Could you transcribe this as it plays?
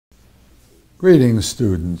Greetings,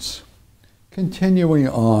 students. Continuing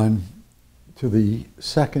on to the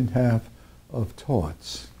second half of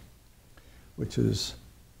Torts, which is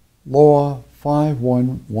Law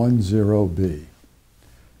 5110B.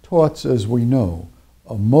 Torts, as we know,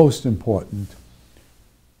 a most important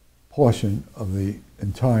portion of the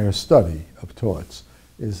entire study of torts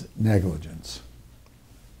is negligence.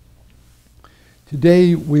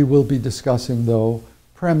 Today we will be discussing, though,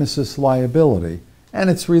 premises liability and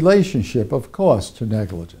its relationship, of course, to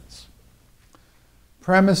negligence.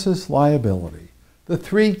 Premises liability, the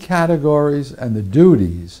three categories and the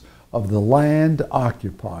duties of the land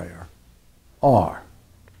occupier are: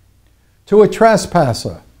 to a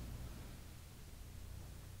trespasser,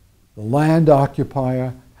 the land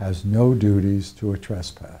occupier has no duties to a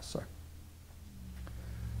trespasser.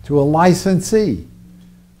 To a licensee,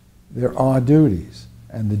 there are duties,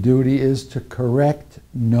 and the duty is to correct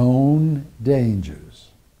known dangers.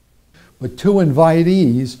 But to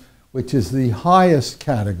invitees, which is the highest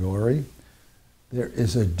category, there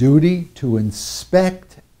is a duty to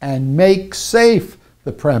inspect and make safe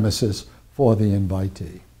the premises for the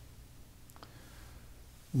invitee.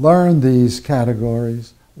 Learn these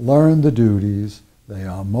categories, learn the duties. They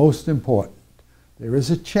are most important. There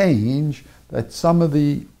is a change that some of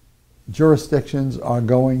the jurisdictions are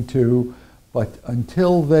going to, but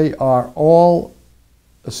until they are all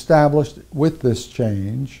established with this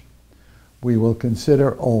change, we will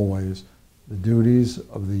consider always the duties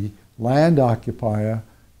of the land occupier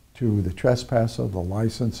to the trespasser, the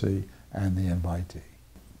licensee, and the invitee.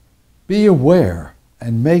 Be aware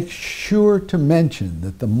and make sure to mention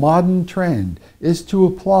that the modern trend is to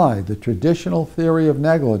apply the traditional theory of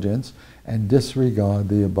negligence and disregard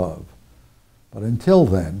the above. But until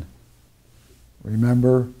then,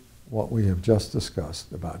 remember what we have just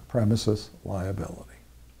discussed about premises liability.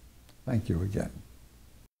 Thank you again.